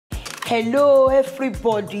Hello,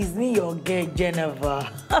 everybody. It's me, your girl, Jennifer.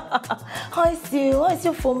 How's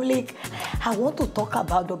your family? I want to talk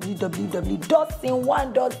about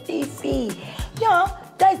www.sin1.tv. Yeah,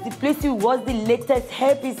 that is the place you watch the latest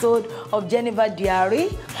episode of Jennifer Diary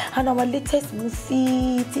and our latest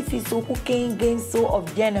movie, TV show, cooking game show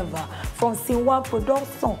of Jennifer from Sin1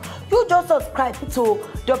 Production. You just subscribe to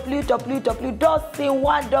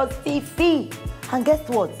www.sin1.tv and guess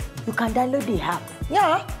what? You can download the app.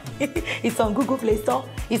 Yeah. It's on Google Play Store,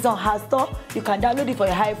 it's on App Store. You can download it for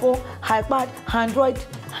your iPhone, iPad, Android,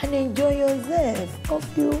 and enjoy yourself.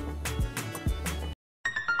 Love you.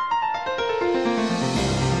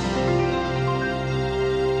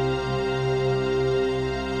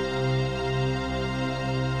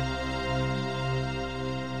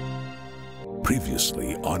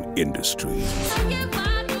 Previously on Industreet.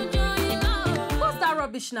 What's that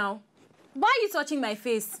rubbish now? Why are you touching my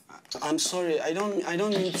face? I'm sorry. I don't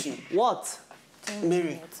need to. What?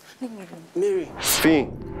 Mary. Mary. Fee,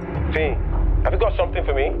 have you got something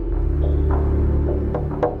for me?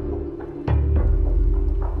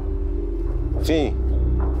 Fee.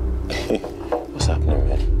 What's happening,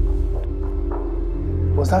 man?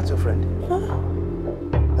 Was that your friend?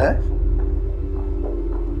 Huh? Eh?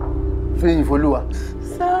 Fee Folua.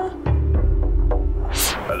 Sir?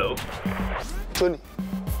 Hello? Tony,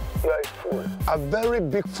 you are a fool. A very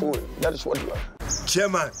big fool. That is what you are.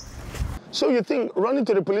 Chairman. So you think running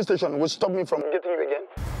to the police station will stop me from getting you again?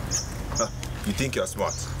 You think you're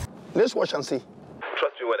smart? Let's watch and see.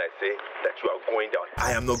 Trust me when I say that you are going down.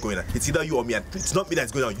 I am not going down. It's either you or me, and it's not me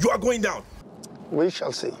that's going down. You are going down. We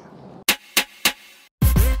shall see.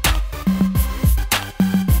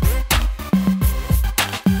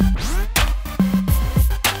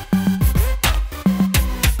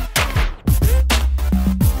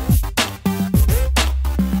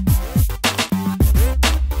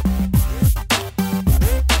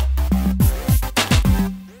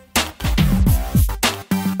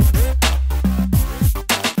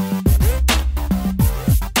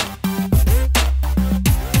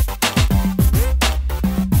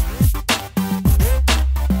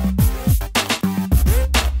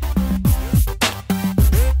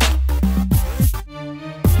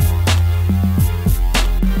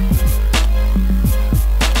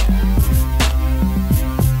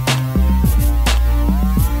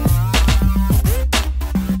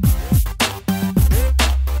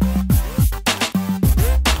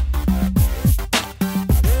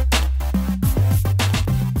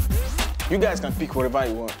 You guys can pick whatever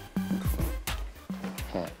you want.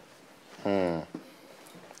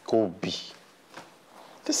 Kobe.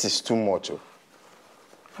 This is too much. I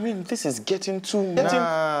mean, this is getting too much.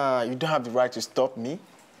 Nah, you don't have the right to stop me.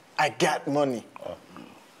 I got money.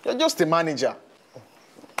 You're just a manager.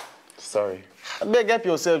 Sorry. I beg help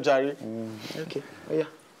yourself, Jerry. Okay. Oh, yeah.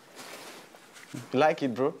 You like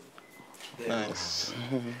it, bro? Yeah. Nice.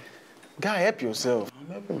 Guy, help yourself. I'm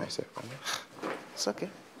helping myself. It's okay.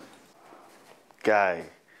 Guy,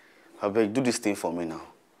 I beg, do this thing for me now.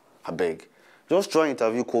 I beg. Just try and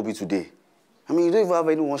interview Kobe today. I mean, you don't even have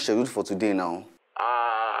anyone scheduled for today now.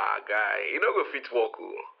 Guy, you don't go fit work.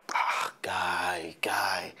 Guy.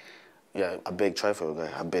 Yeah, I beg, try for your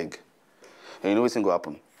guy. I beg. And you know what's going to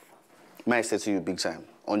happen? Might say to you big time.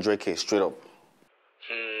 100K, straight up.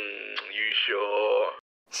 You sure?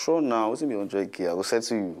 Sure now, what's going to be 100K? I will say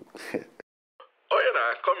to you. Oh, yeah,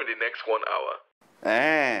 nah, come in the next 1 hour.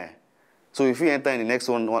 So if you enter in the next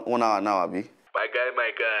one hour now, Abi? My guy.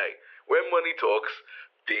 When money talks,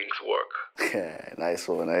 things work. Yeah, nice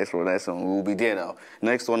one. We'll be there now.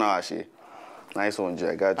 Next 1 hour, she. Nice one,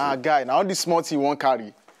 Jay. I got you. Guy, now all this small thing you won't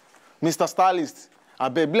carry. Mr. Stylist, I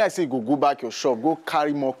beg, like say go back your shop, go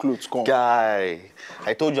carry more clothes, come. Guy,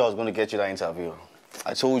 I told you I was going to get you that interview.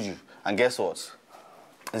 I told you. And guess what?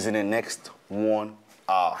 It's in the next 1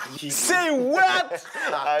 hour. Say what?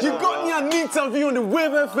 You got me an interview on the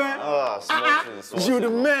web, FM? You the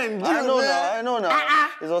man. I know now.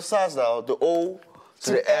 It's all SARS now. The O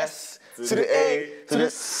to the S to the A to the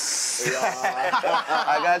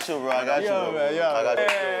I got you, bro. I got you.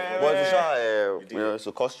 But it's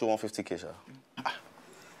a cost you 150K, sir.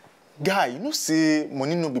 Guy, you know say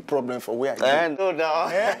money no be problem for where I go. No, now.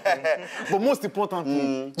 But most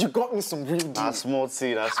importantly, you got me some real deal. That's small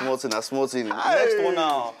thing. Next one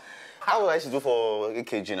now. How would I do for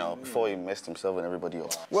AKG now before he messed himself and everybody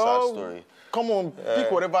up? Well, sad story. Come on, pick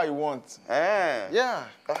whatever you want. Yeah.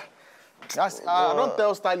 I don't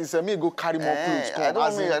tell stylists, me go carry more clothes. I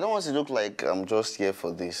don't want to look like I'm just here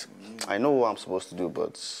for this. I know what I'm supposed to do,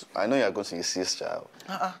 but I know you're going to insist, child.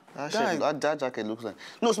 That jacket looks like...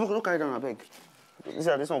 No, Smoke, don't carry down, I beg.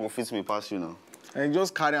 This one will fit me past you now. And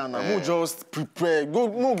just carry on now. Who just prepare.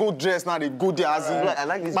 Go dress now, they go there as in. I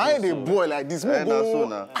like this. My head, they boy like this.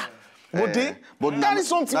 Go. But carry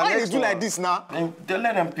something. Why they do like this now? They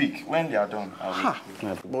let them pick when they are done.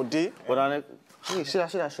 But they. Hey, see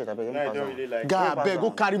that shit. I beg. I don't really like. God, I beg, go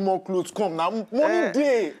carry more clothes. Come now, morning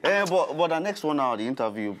day. But the next one now, the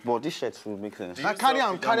interview. But this shirt will make sense. Now carry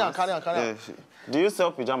on. Do you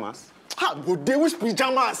sell pajamas? But they wish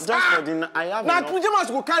pajamas. Just for the I have. Now pajamas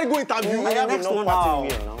go carry go interview. I have next one now.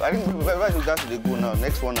 I think where you guys go now.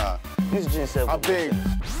 Next one now. This jeans sell. I beg.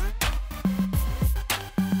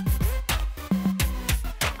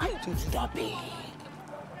 I do that big.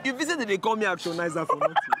 You visited, they call me actionizer for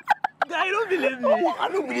nothing. Guy, you don't believe me. I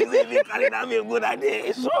don't believe me carrying that me good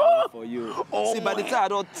idea. So for you. See, by the time I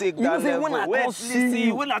don't take that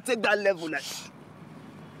level, when I take that level, like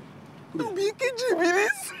you be KG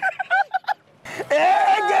this.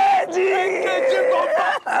 It's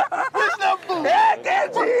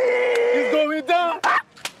going down.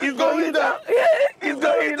 It's going down. It's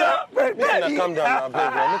going down. Calm down, I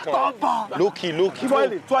beg. Low key. Go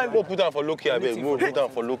put down for low key, I beg. Go put down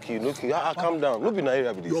for low key. Calm down. No be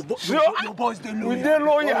naive with this. Your boys, they know. We dey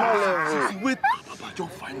loyal. Wait, Papa,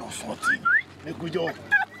 just find us something. Make we just.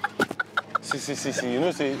 See. You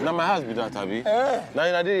know, say, now my house be that, Abi. Now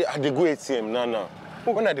I dey go ATM, now.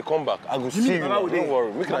 When I come back, I go see you. Don't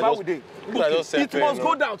worry. Make I just it must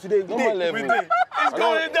go down today. Normal level. It's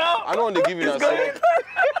going down. I don't want to give you that song.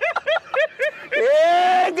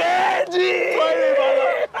 Hey, Genji!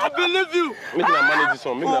 I believe you. Make I manage this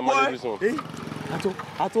one. Hey,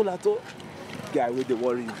 Ato. Guy, with the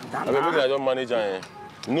worry. I mean, make I don't manage her.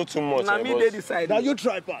 Not too much. Now me they decide. Now you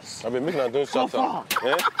try pass. I mean, make I don't shut up.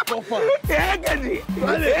 Go far. Hey, Genji.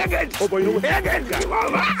 Oh, but you know. Hey, Genji.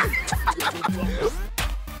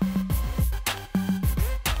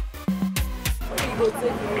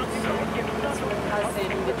 As in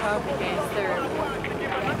the power against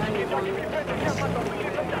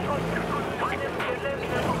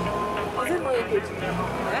Is it not AKG?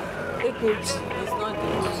 AKG is not the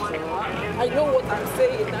I know what I'm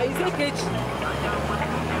saying now. Is AKG?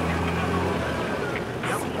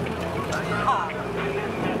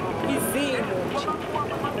 He's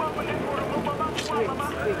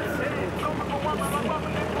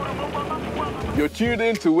You're tuned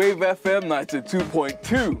in to Wave FM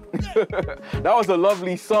 92.2. That was a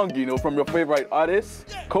lovely song, from your favorite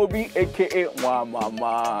artist, Kobe, aka Wa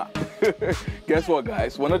Mama. Guess what,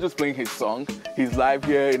 guys? We're not just playing his song. He's live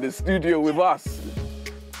here in the studio with us.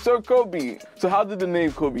 So, Kobe, how did the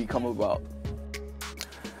name Kobe come about?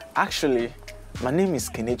 Actually, my name is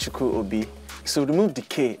Kenechukwu Obi. So remove the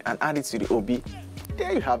K and add it to the Obi.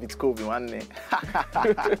 There you have it, Kobe, one name.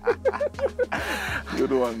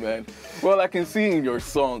 Good one, man. Well, I can see in your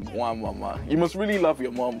song, Wa Mama, you must really love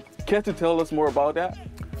your mom. Care to tell us more about that?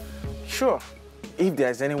 Sure. If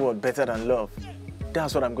there's any word better than love,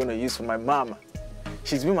 that's what I'm going to use for my mama.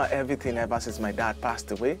 She's been my everything ever since my dad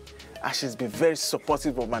passed away, and she's been very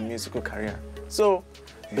supportive of my musical career. So,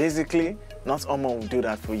 basically, not all mom will do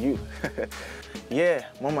that for you. Yeah,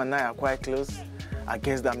 mom and I are quite close. I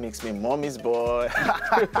guess that makes me mommy's boy.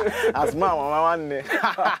 As mama.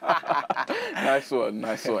 Nice one.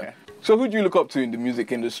 So who do you look up to in the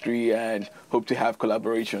music industry and hope to have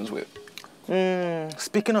collaborations with?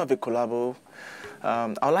 Speaking of a collabo,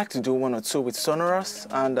 I'd like to do one or two with Sonorous,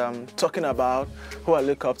 and talking about who I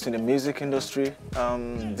look up to in the music industry.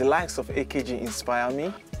 The likes of AKG inspire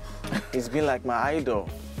me. He's been like my idol,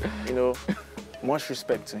 Much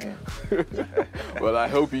respect to him. Well, I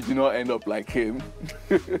hope you do not end up like him.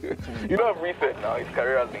 Recent now, his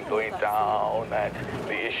career has been going down, and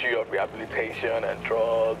the issue of rehabilitation and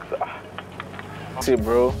drugs. See,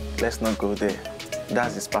 bro, let's not go there.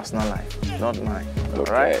 That's his personal life, not mine. Okay. All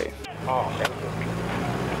right? Oh, thank you.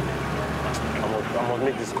 I'm gonna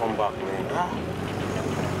make this comeback, man.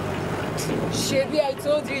 Shebi, I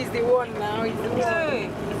told you he's the one now. He's the one. Hey,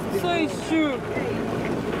 so it's true.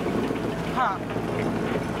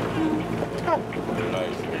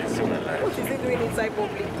 Nice. What is he doing inside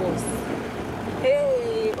public bus?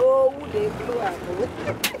 Hey, who they blew up?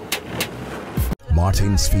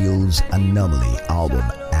 Martinsfield's Anomaly album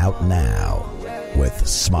out now with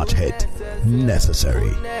smart hit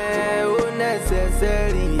Necessary.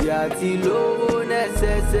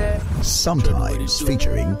 Sometimes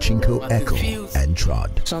featuring Chinko Echo and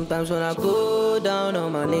Trod. Sometimes when I go down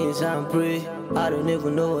on my knees and pray, I don't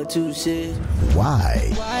even know what to say.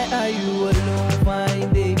 Why? Why are you alone, my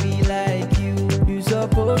baby, like you? You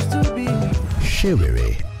supposed to be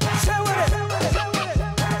Shiriri.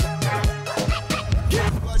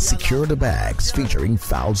 Secure the Bags featuring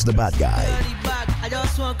Fouls the Bad Guy. I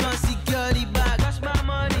just want to secure the bag.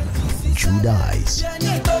 dice.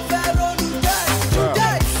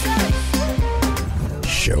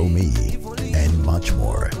 Show me and much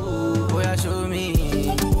more.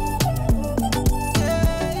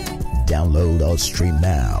 Download or stream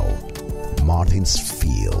now. Martin's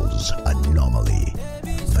Fields Anomaly.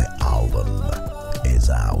 The album is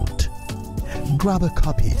out. Grab a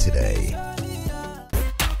copy today.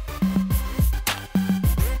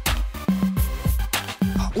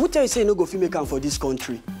 Who tell you say you no go fit make am for this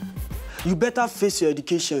country? You better face your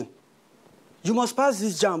education. You must pass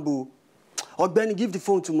this jambo. Or Benny, give the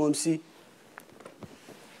phone to Momsi.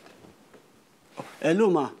 Hello,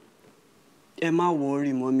 ma. Emma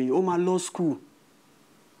worry, mommy. Oh, my law school.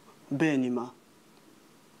 Benny, ma.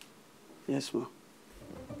 Yes, ma.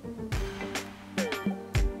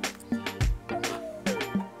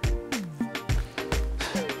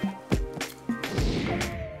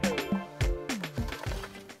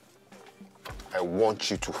 I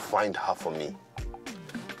want you to find her for me.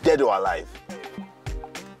 Dead or alive.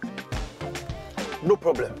 No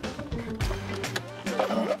problem.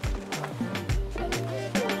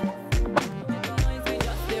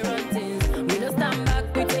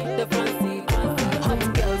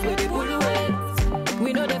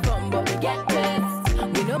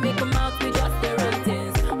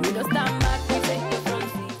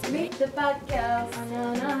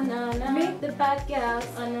 Bad girls.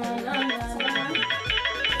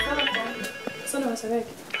 Sonorous, awake.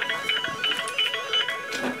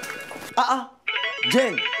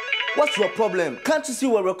 Jane, what's your problem? Can't you see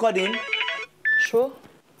we're recording? Sure.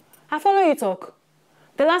 I follow you talk.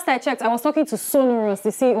 The last I checked, I was talking to Sonorous,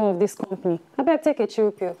 the CEO of this company. I better take a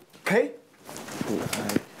chill pill. Okay?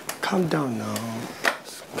 Calm down now.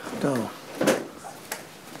 Calm down.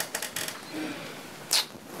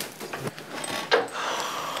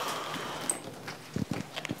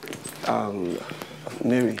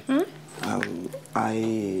 Mary,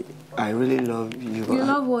 I really love you. You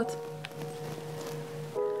love what?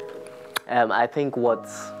 I think what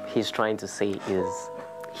he's trying to say is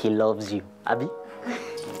he loves you. Abby?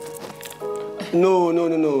 No.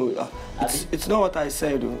 It's not what I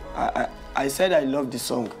said. I said I love the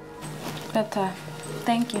song. Better.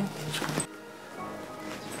 Thank you.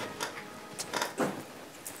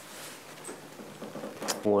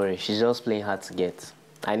 Don't worry, she's just playing hard to get.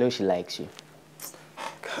 I know she likes you.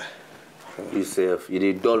 Yourself, you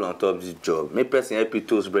did dull on top of this job. Make person help you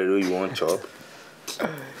toast bread you want chop.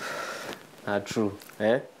 True,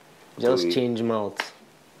 eh? Just change mouth.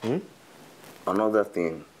 Another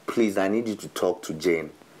thing, please, I need you to talk to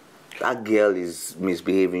Jane. That girl is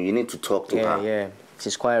misbehaving. You need to talk to her. Yeah.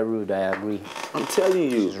 She's quite rude, I agree. I'm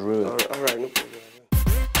telling you. She's rude. All right, no problem.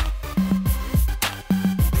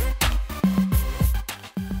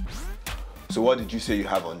 So what did you say you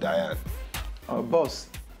have on Diane? Boss,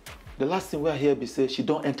 the last thing we hear be say she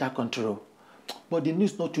don't enter control. But the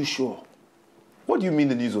news not too sure. What do you mean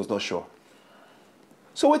the news was not sure?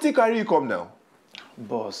 So what take carry you come now?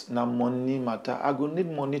 Boss, now money matter. I go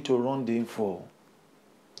need money to run the info.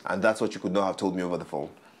 And that's what you could not have told me over the phone?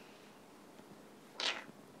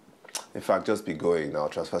 In fact, just be going. I'll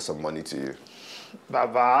transfer some money to you.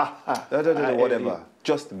 Baba. No, whatever.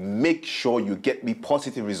 Just make sure you get me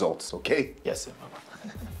positive results, okay? Yes, sir, Baba.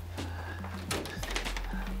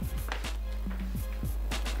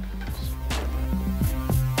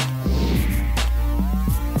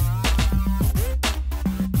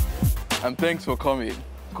 And thanks for coming,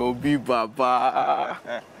 Kobe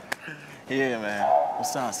Baba. Yeah, man.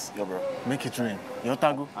 What's up? Yo, bro. Make it rain. You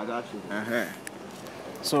tago? I got you.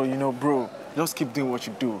 So, you know, bro, just keep doing what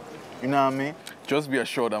you do. You know what I mean? Just be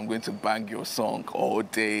assured I'm going to bang your song all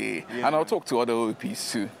day. Yeah, and I'll talk to other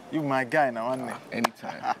OPs too. You my guy now, aren't you?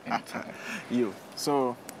 Anytime. You.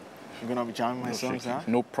 So, you're gonna be jamming my songs, huh?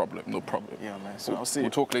 No problem. Yeah, man. So, I'll see you.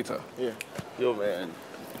 We'll talk later. Yeah. Yo, man.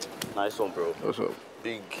 Nice one, bro. What's up?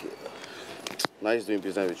 Big. Nice doing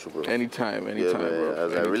business with you, bro. Anytime, yeah, bro.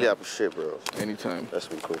 I really appreciate, bro. Anytime. That's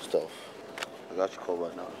some cool stuff. I got you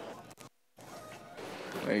covered now.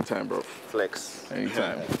 Anytime, bro. Flex.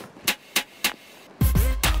 Anytime.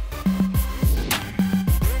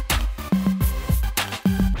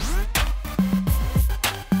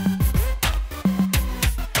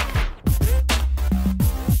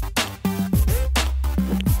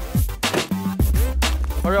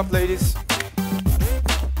 Hurry up, ladies.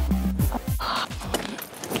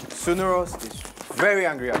 Sonorous is very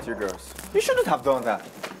angry at you girls. You shouldn't have done that.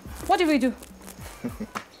 What did we do?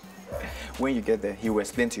 When you get there, he will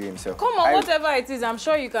explain to you himself. Come on, whatever it is, I'm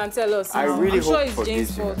sure you can tell us. I really I'm sure hope it's for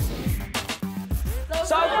Jane's this, fault.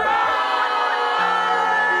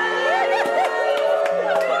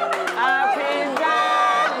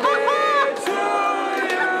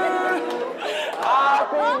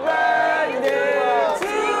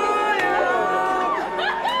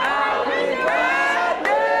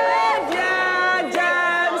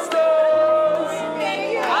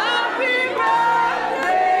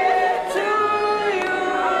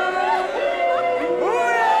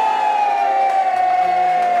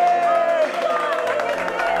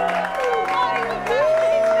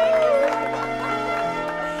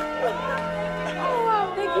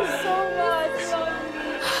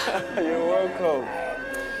 You're welcome.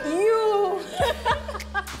 You.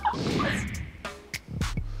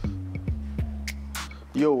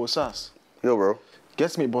 Yo, Sas. Yo, bro.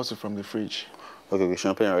 Get me a bottle from the fridge. Okay,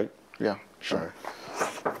 champagne, right? Yeah, sure.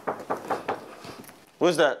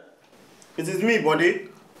 Who's that? It is me, Body.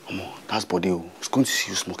 Come on, that's Body. He's going to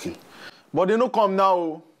see you smoking. Body, no come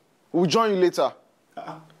now. We'll join you later.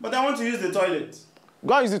 But I want to use the toilet.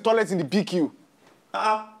 Go and use the toilet in the PQ.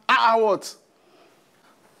 What?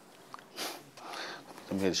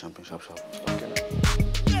 Let me get the champagne, sharp. Okay.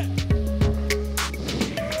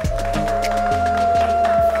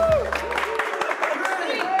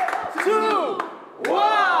 2, 1.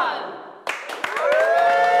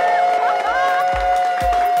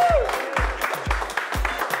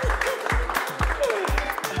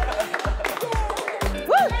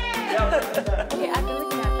 Okay, I've been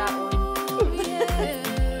looking at that one.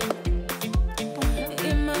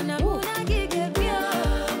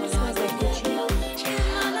 Smells like Gucci.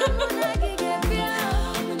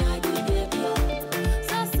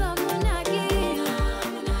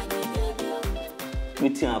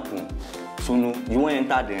 Wetin happen? So no, you wan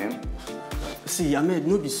enter them? See, Ahmed,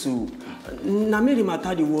 no be so. Na Mary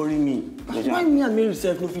matter dey worry me. Why me and Mary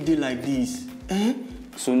sef no fit dey like this?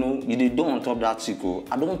 So no, you dey don on top that chico.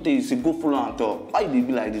 I don't tell you, say go follow on top. Why you dey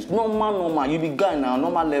be like this? Normal. You be guy now,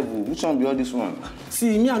 normal level. Which one be all this one?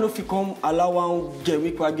 See, me I no fit come allow one girl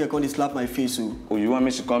make one girl come dey slap my face o. Oh, you want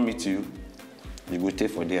me to come meet you? You go stay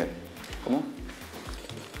for there. Come on.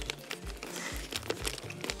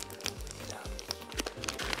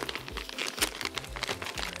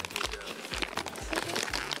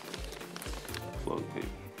 Okay.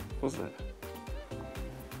 What's that?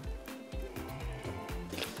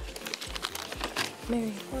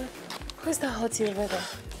 Mary, who's that hottie over there?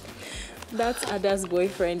 That's Ada's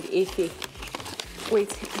boyfriend, Efe.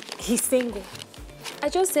 Wait, he's single. I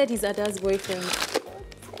just said he's Ada's boyfriend.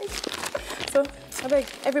 So, I beg,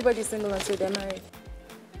 everybody's single until they're married.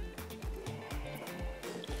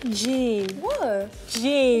 James. What?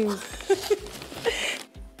 James.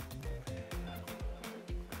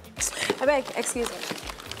 I beg, excuse me.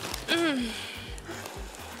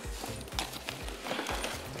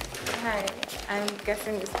 Hi, I'm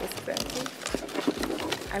guessing this place is empty.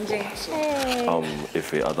 I'm Jane. Hey.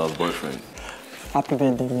 Ife, Ada's boyfriend. Happy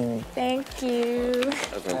birthday, Mary. Thank you.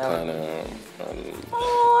 I've been planning.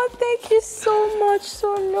 Oh, thank you so much,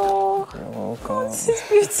 Sono. You're welcome. Oh, this is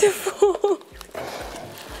beautiful.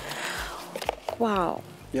 Wow.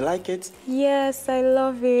 You like it? Yes, I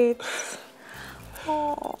love it.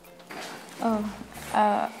 Oh.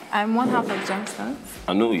 I'm one half of Jumpstart.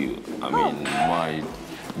 I know you. I mean, my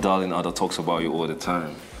darling Ada talks about you all the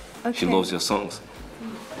time. Okay. She loves your songs.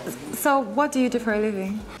 So, what do you do for a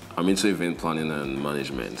living? I'm into event planning and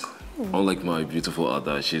management. Unlike my beautiful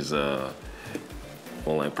Ada, she's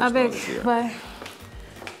online personality. Bye.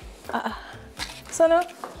 Sono,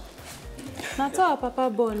 not our Papa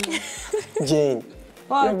born. Jane,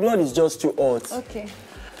 your blood is just too hot. Okay.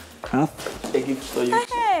 Huh? A gift for you.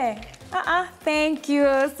 Hey. Thank you,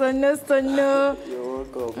 Sono. You're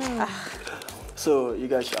welcome. So, you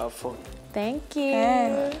guys should have fun. Thank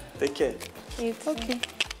you. Take care. It's okay.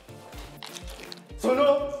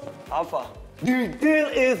 Sono, Alpha. the deal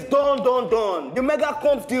is done. The mega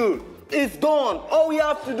comps deal is done. All we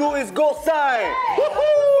have to do is go sign.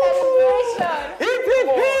 Celebration. Hip, hip,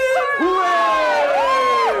 hip.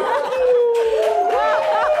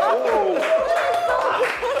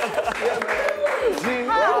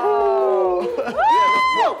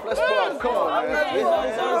 Let's go. Come on, man.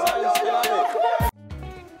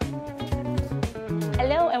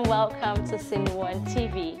 Hello and welcome to Sin1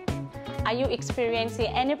 TV. Are you experiencing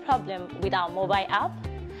any problem with our mobile app?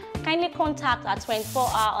 Kindly contact our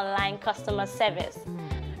 24-hour online customer service.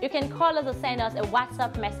 You can call us or send us a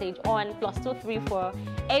WhatsApp message on +234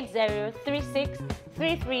 8036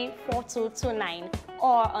 334229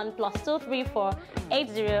 or on +234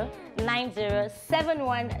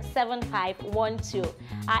 8090717512.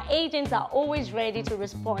 Our agents are always ready to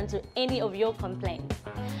respond to any of your complaints.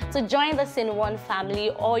 To join the Sin1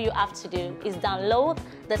 family, all you have to do is download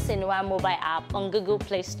the Sin1 mobile app on Google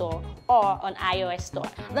Play Store or on iOS Store.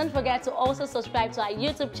 Don't forget to also subscribe to our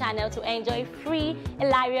YouTube channel to enjoy free,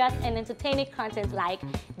 hilarious, and entertaining content like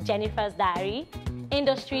Jennifer's Diary,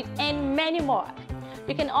 Industreet, and many more.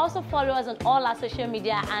 You can also follow us on all our social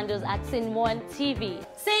media handles at Sin1 TV.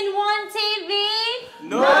 Sin1 TV!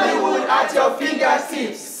 Nollywood at your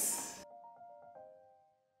fingertips.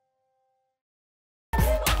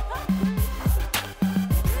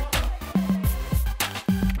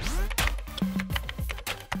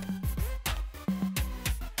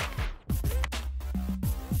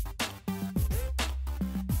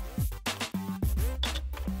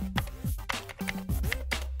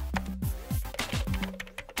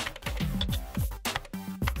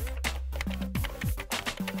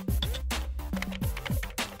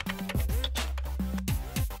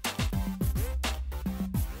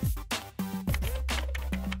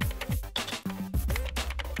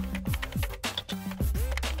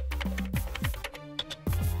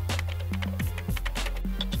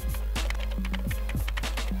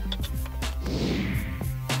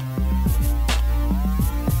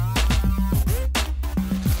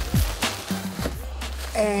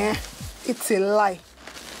 It's a lie.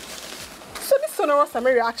 So this Sonorous and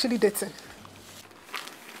Mary are actually dating.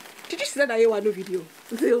 Did you see that Ayewado video?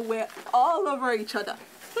 They were all over each other.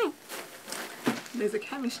 There's a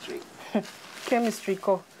chemistry. Chemistry,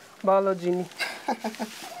 biology.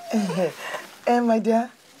 My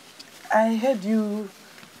dear, I heard you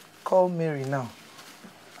call Mary now.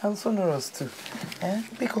 And Sonorous too.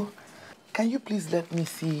 Biko, can you please let me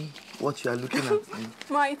see what you are looking at?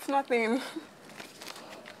 Ma, it's nothing.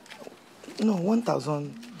 No,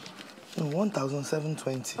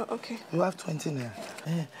 1,720. Oh, okay. You have 20 now.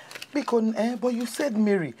 Biko, but you said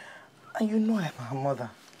Mary, and you know I'm her mother.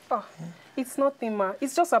 Oh, it's nothing, ma.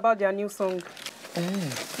 It's just about their new song.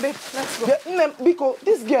 Babe, let's go. Biko,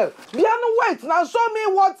 this girl, wait, now show me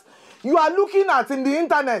what you are looking at in the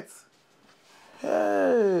internet.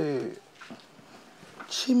 Hey,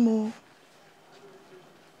 Chimo.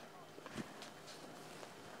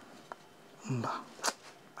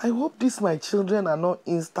 I hope these my children are not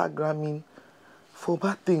Instagramming for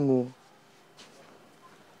bad thing.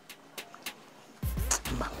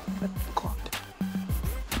 God.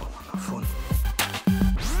 Oh, my phone.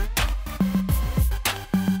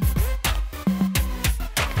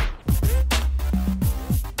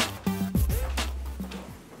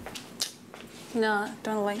 No,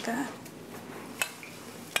 don't like that.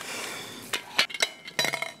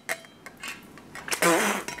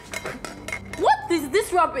 What is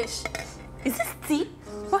this rubbish? Is this tea?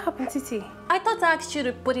 What happened to tea? I thought I asked you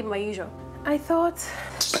to put in my usual. I thought...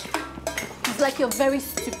 It's like you're very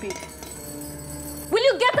stupid. Will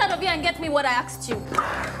you get out of here and get me what I asked you?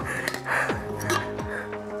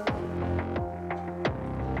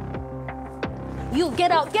 You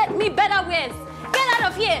get out. Get me better wares. Get out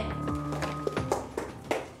of here.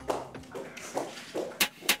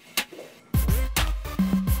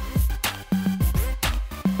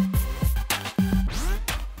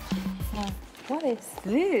 What is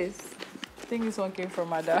this? I think this one came from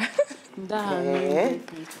my dad.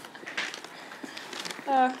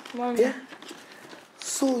 Mommy. Yeah.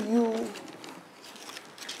 So you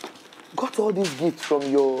got all these gifts from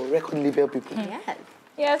your record label people? Yes.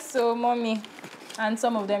 Yes, so mommy. And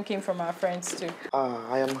some of them came from our friends too.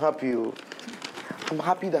 I am happy. I'm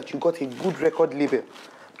happy that you got a good record label.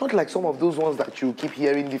 Not like some of those ones that you keep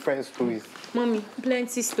hearing different stories. Mommy,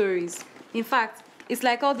 plenty stories. In fact, it's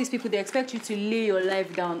like all these people, they expect you to lay your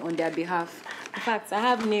life down on their behalf. In fact, I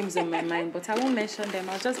have names on my mind, but I won't mention them.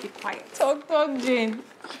 I'll just be quiet. Talk, Jane.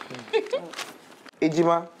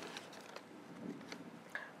 Ejima,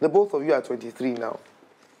 the both of you are 23 now.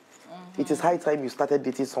 It is high time you started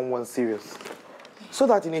dating someone serious. So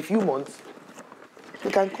that in a few months,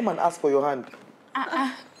 you can come and ask for your hand.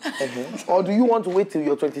 Or do you want to wait till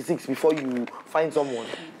you're 26 before you find someone?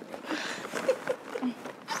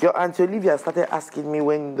 Your Auntie Olivia started asking me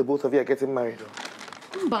when the both of you are getting married.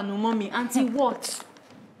 No, mommy. Auntie what?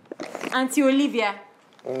 Auntie Olivia.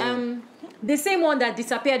 The same one that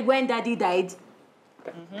disappeared when Daddy died.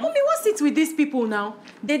 Mommy, what's it with these people now?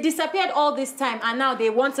 They disappeared all this time and now they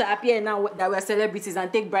want to appear now that we're celebrities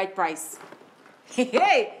and take bride price.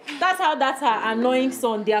 Hey, that's how her annoying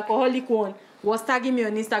son, the alcoholic one, was tagging me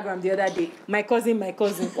on Instagram the other day. My cousin.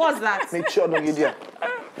 What's that? Make sure no get there.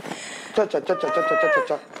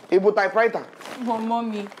 Cha. Able typewriter. Oh,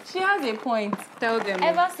 mommy, she has a point. Tell them.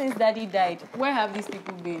 Ever since Daddy died, where have these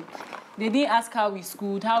people been? They didn't ask how we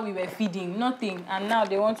schooled, how we were feeding, nothing. And now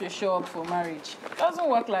they want to show up for marriage. It doesn't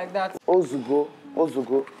work like that. Ozugo.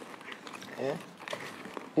 Eh?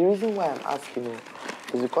 The reason why I'm asking you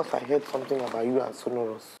is because I heard something about you and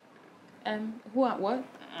Sonorous. Who and what?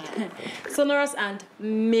 Sonorous and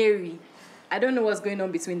Mary. I don't know what's going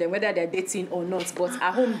on between them, whether they're dating or not, but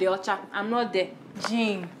at home they all chat. I'm not there.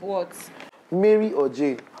 Jane, what? Mary or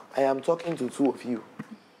Jane, I am talking to two of you.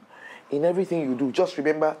 In everything you do, just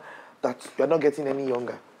remember that you are not getting any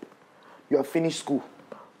younger. You have finished school.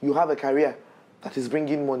 You have a career that is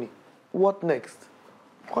bringing money. What next?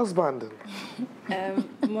 Husband.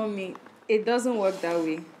 Mommy, it doesn't work that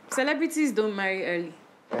way. Celebrities don't marry early.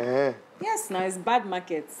 Yes, now it's bad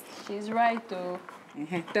market. She's right, though.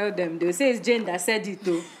 Tell them. They'll say it's Jane that said it,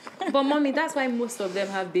 though. But, Mommy, that's why most of them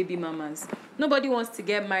have baby mamas. Nobody wants to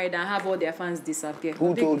get married and have all their fans disappear.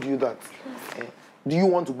 Who told you that? Do you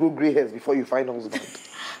want to grow gray hairs before you find a husband?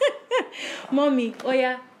 Mommy, oh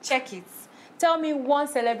yeah, check it. Tell me one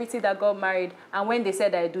celebrity that got married and when they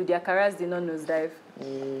said I do, their careers did not nosedive.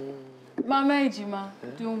 Mama Ejima,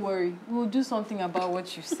 don't worry. We'll do something about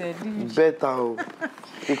what you said. Better.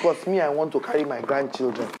 Because me, I want to carry my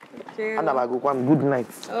grandchildren. Okay. And I go one good night.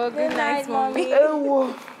 Oh, good night, Mommy.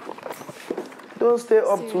 Don't stay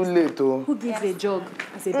up too late, oh. Who gives a jog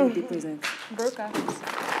as a birthday present? Broker.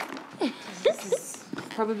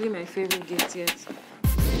 Probably my favorite gift yet.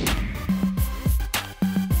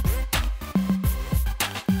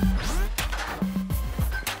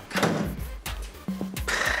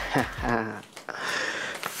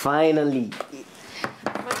 Finally.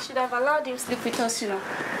 But you should have allowed him sleep with us, you know.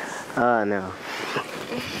 Ah, no.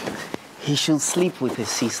 He should sleep with his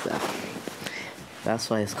sister. That's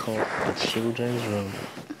why it's called the children's room.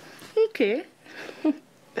 Okay.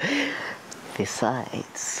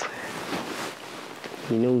 Besides,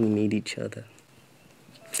 you know we need each other.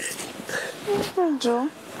 Joe.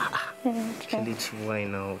 Actually, why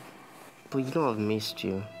now? But you know I've missed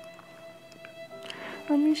you.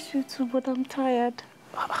 I missed you too, but I'm tired.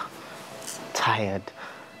 Tired?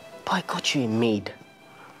 But I got you a maid.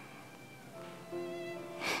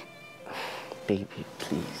 Baby,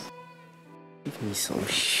 please. Give me some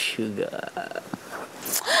sugar.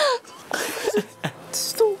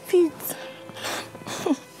 Stop it.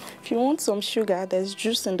 If you want some sugar, there's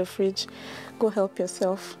juice in the fridge. Go help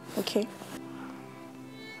yourself, okay?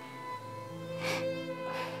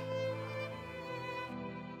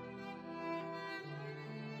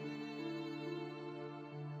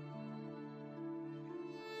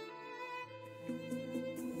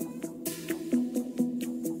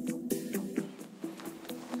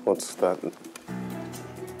 What's that?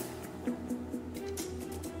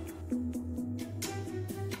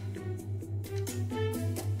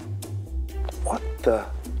 What the?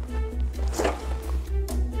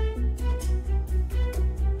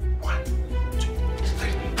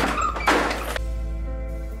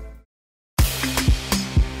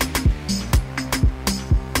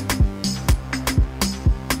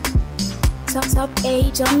 Top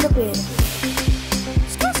age on the bed.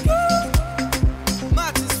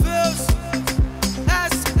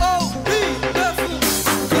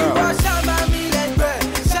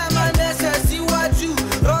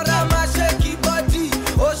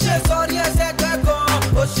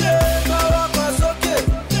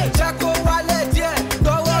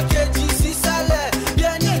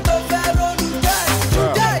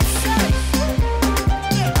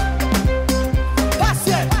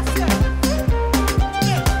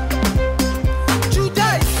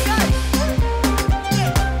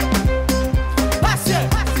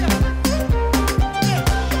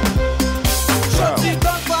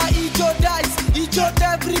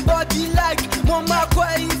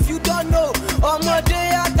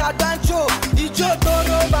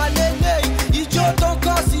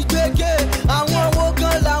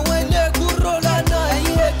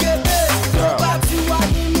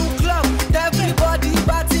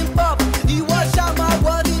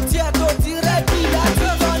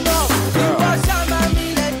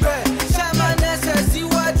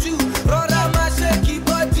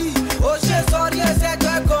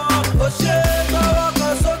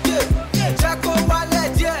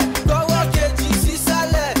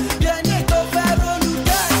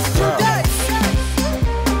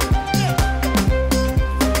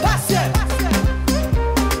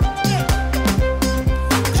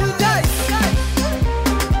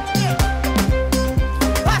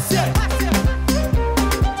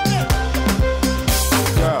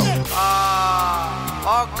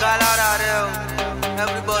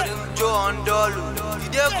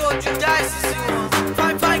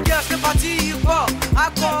 I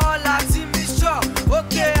call